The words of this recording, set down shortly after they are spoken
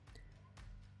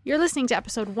You're listening to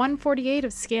episode 148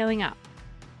 of Scaling Up.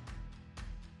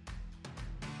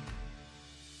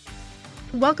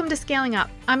 Welcome to Scaling Up.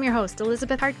 I'm your host,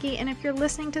 Elizabeth Hartke, and if you're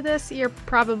listening to this, you're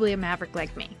probably a maverick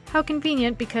like me. How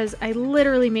convenient, because I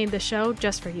literally made the show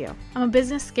just for you. I'm a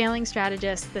business scaling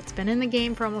strategist that's been in the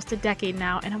game for almost a decade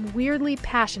now, and I'm weirdly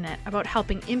passionate about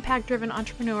helping impact-driven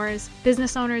entrepreneurs,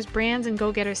 business owners, brands, and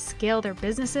go-getters scale their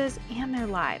businesses and their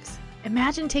lives.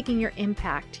 Imagine taking your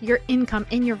impact, your income,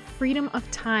 and your freedom of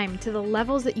time to the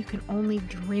levels that you can only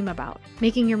dream about.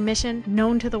 Making your mission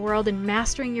known to the world and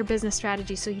mastering your business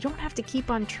strategy so you don't have to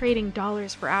keep on trading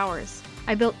dollars for hours.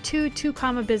 I built two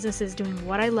comma businesses doing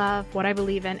what I love, what I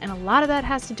believe in, and a lot of that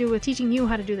has to do with teaching you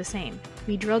how to do the same.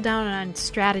 We drill down on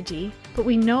strategy, but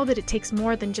we know that it takes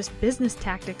more than just business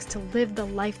tactics to live the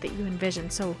life that you envision.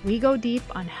 So we go deep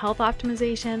on health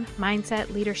optimization,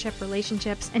 mindset, leadership,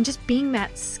 relationships, and just being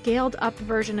that scaled up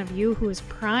version of you who is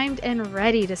primed and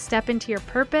ready to step into your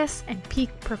purpose and peak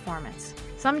performance.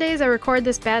 Some days I record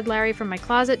this bad Larry from my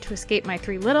closet to escape my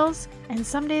three littles, and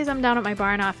some days I'm down at my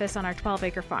barn office on our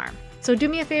 12-acre farm. So do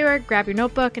me a favor, grab your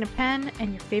notebook and a pen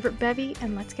and your favorite bevy,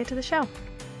 and let's get to the show.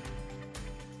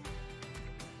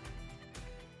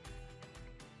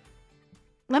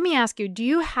 Let me ask you, do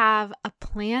you have a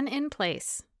plan in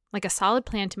place, like a solid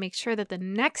plan to make sure that the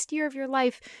next year of your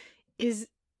life is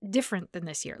different than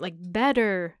this year, like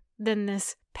better than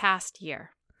this past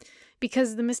year?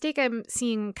 Because the mistake I'm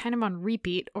seeing kind of on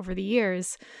repeat over the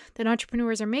years that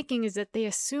entrepreneurs are making is that they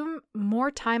assume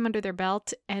more time under their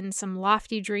belt and some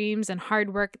lofty dreams and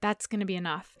hard work, that's going to be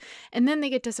enough. And then they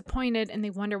get disappointed and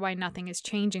they wonder why nothing is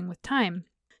changing with time.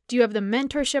 Do you have the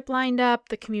mentorship lined up,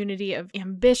 the community of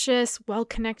ambitious,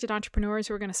 well-connected entrepreneurs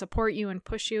who are going to support you and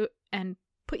push you and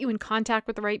put you in contact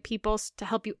with the right people to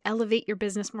help you elevate your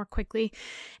business more quickly?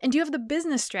 And do you have the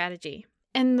business strategy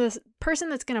and the person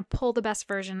that's going to pull the best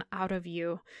version out of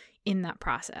you in that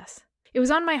process? It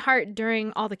was on my heart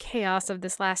during all the chaos of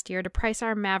this last year to price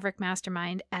our Maverick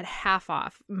Mastermind at half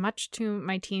off, much to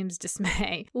my team's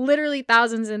dismay. Literally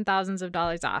thousands and thousands of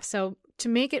dollars off. So to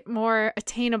make it more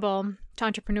attainable to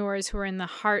entrepreneurs who are in the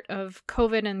heart of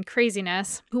COVID and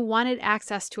craziness, who wanted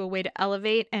access to a way to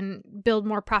elevate and build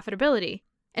more profitability.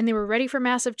 And they were ready for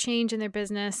massive change in their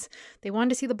business. They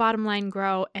wanted to see the bottom line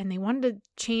grow, and they wanted to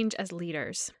change as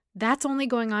leaders. That's only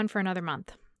going on for another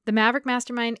month. The Maverick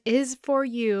Mastermind is for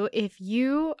you if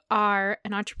you are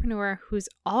an entrepreneur who's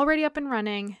already up and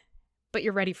running, but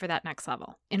you're ready for that next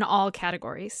level in all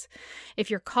categories. If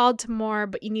you're called to more,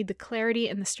 but you need the clarity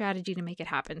and the strategy to make it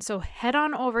happen. So head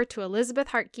on over to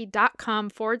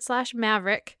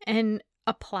elizabethhartke.com/Maverick and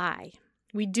apply.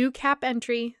 We do cap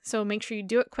entry, so make sure you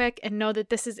do it quick and know that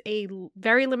this is a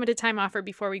very limited time offer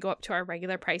before we go up to our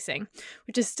regular pricing,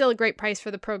 which is still a great price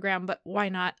for the program, but why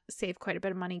not save quite a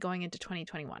bit of money going into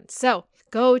 2021? So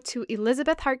go to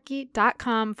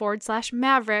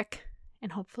elizabethhartke.com/Maverick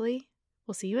and hopefully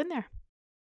we'll see you in there.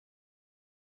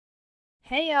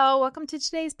 Hey yo, welcome to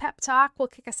today's pep talk. We'll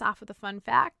kick us off with a fun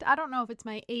fact. I don't know if it's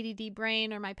my ADD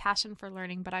brain or my passion for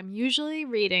learning, but I'm usually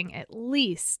reading at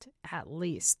least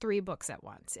 3 books at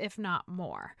once, if not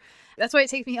more. That's why it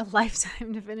takes me a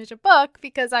lifetime to finish a book,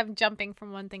 because I'm jumping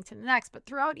from one thing to the next. But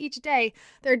throughout each day,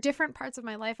 there are different parts of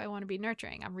my life I want to be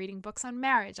nurturing. I'm reading books on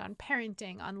marriage, on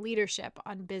parenting, on leadership,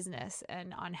 on business,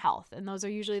 and on health. And those are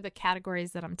usually the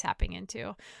categories that I'm tapping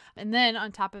into. And then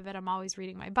on top of it, I'm always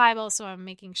reading my Bible, so I'm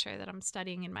making sure that I'm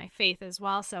studying in my faith as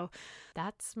well. So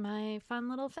that's my fun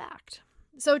little fact.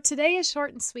 So today is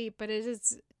short and sweet, but it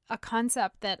is a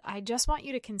concept that I just want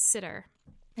you to consider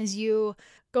as you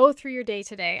go through your day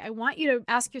today. I want you to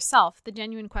ask yourself the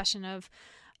genuine question of,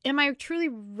 am I truly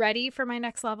ready for my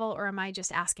next level, or am I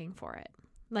just asking for it?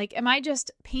 Like, am I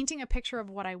just painting a picture of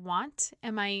what I want?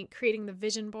 Am I creating the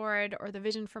vision board or the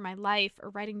vision for my life, or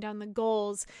writing down the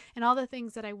goals and all the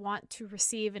things that I want to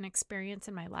receive and experience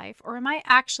in my life? Or am I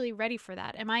actually ready for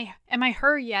that? Am I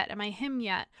her yet? Am I him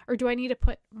yet? Or do I need to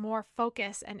put more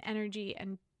focus and energy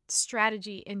and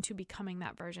strategy into becoming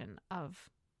that version of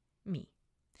me?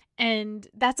 And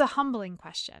that's a humbling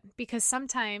question, because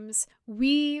sometimes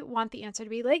we want the answer to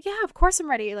be like, yeah, of course I'm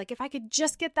ready. Like, if I could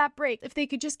just get that break, if they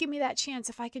could just give me that chance,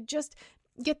 if I could just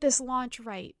get this launch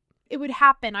right, it would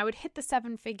happen. I would hit the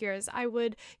 7 figures. I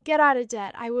would get out of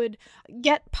debt. I would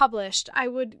get published. I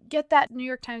would get that New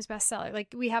York Times bestseller.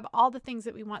 Like, we have all the things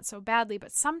that we want so badly,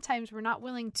 but sometimes we're not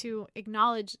willing to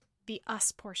acknowledge the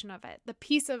us portion of it, the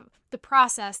piece of the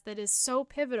process that is so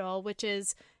pivotal, which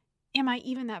is, am I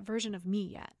even that version of me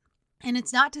yet? And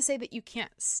it's not to say that you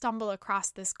can't stumble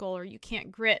across this goal or you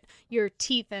can't grit your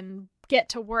teeth and get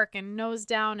to work and nose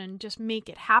down and just make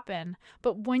it happen.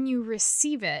 But when you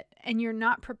receive it and you're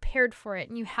not prepared for it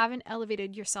and you haven't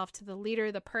elevated yourself to the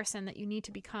leader, the person that you need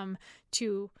to become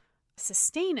to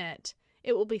sustain it,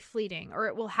 it will be fleeting, or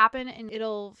it will happen and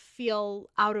it'll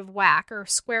feel out of whack, or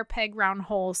square peg round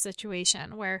hole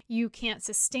situation where you can't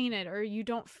sustain it, or you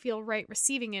don't feel right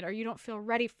receiving it, or you don't feel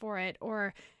ready for it,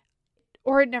 or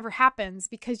it never happens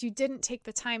because you didn't take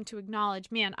the time to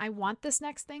acknowledge, man, I want this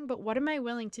next thing, but what am I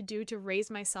willing to do to raise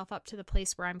myself up to the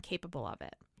place where I'm capable of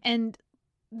it? And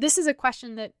this is a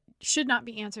question that should not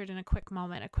be answered in a quick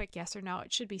moment, a quick yes or no.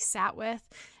 It should be sat with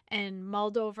and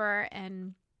mulled over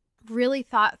and really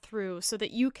thought through so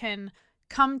that you can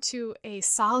come to a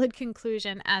solid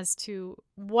conclusion as to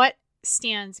what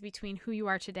stands between who you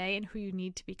are today and who you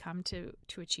need to become to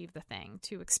achieve the thing,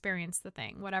 to experience the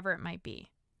thing, whatever it might be.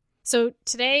 So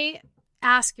today,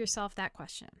 ask yourself that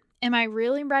question. Am I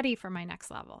really ready for my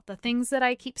next level? The things that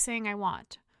I keep saying I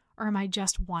want, or am I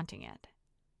just wanting it?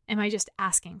 Am I just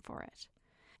asking for it?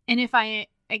 And if I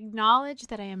acknowledge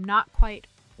that I am not quite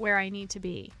where I need to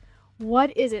be,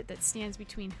 what is it that stands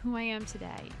between who I am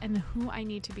today and who I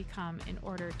need to become in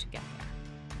order to get there?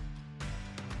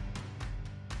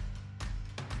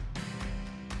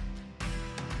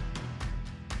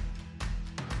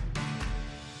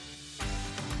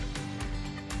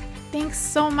 Thanks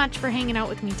so much for hanging out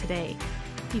with me today.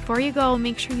 Before you go,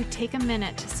 make sure you take a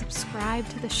minute to subscribe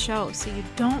to the show so you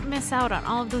don't miss out on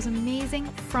all of those amazing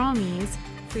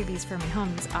freebies for my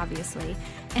homies, obviously,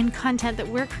 and content that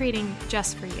we're creating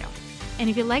just for you. And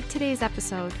if you like today's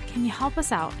episode, can you help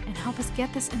us out and help us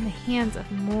get this in the hands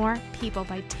of more people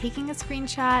by taking a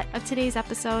screenshot of today's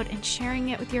episode and sharing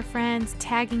it with your friends,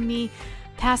 tagging me,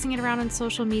 passing it around on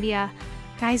social media?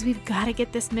 Guys, we've got to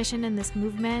get this mission and this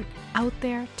movement out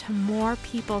there to more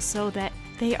people so that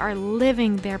they are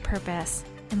living their purpose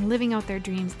and living out their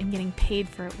dreams and getting paid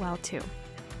for it well too.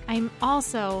 I'm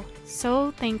also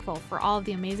so thankful for all of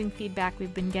the amazing feedback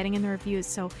we've been getting in the reviews.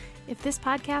 So if this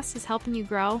podcast is helping you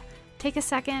grow, take a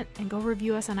second and go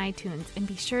review us on iTunes, and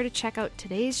be sure to check out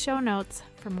today's show notes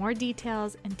for more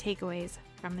details and takeaways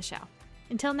from the show.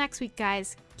 Until next week,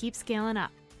 guys, keep scaling up.